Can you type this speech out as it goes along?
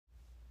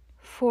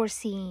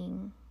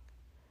Foreseeing.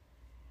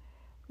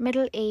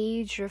 Middle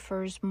age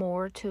refers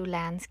more to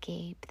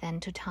landscape than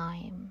to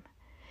time.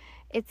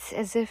 It's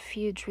as if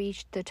you'd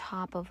reached the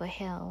top of a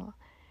hill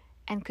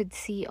and could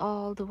see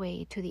all the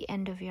way to the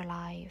end of your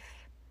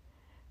life.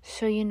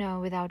 So you know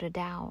without a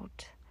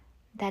doubt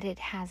that it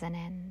has an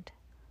end.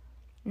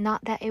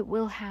 Not that it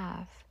will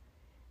have,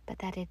 but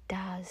that it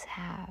does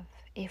have,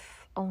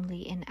 if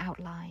only in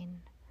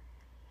outline.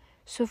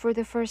 So for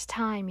the first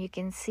time you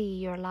can see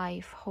your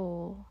life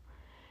whole,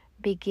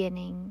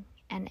 beginning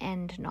and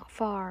end not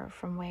far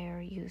from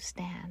where you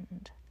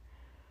stand.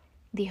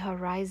 The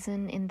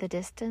horizon in the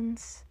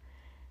distance,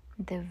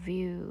 the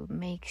view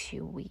makes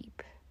you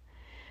weep.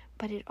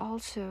 But it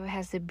also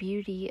has the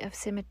beauty of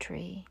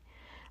symmetry,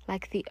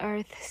 like the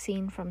earth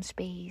seen from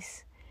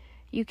space.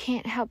 You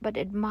can't help but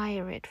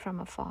admire it from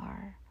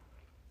afar,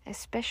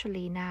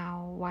 especially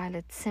now while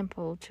it's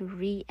simple to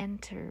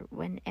re-enter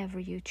whenever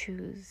you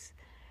choose,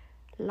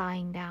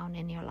 lying down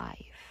in your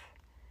life,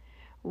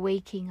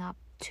 waking up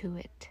to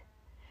it,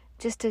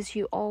 just as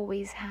you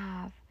always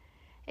have,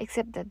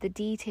 except that the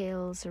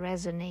details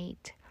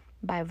resonate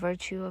by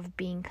virtue of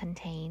being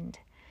contained,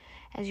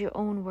 as your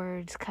own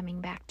words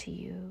coming back to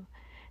you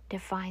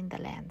define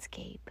the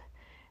landscape,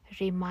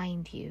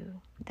 remind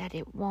you that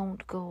it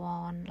won't go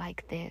on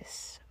like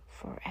this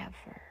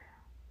forever.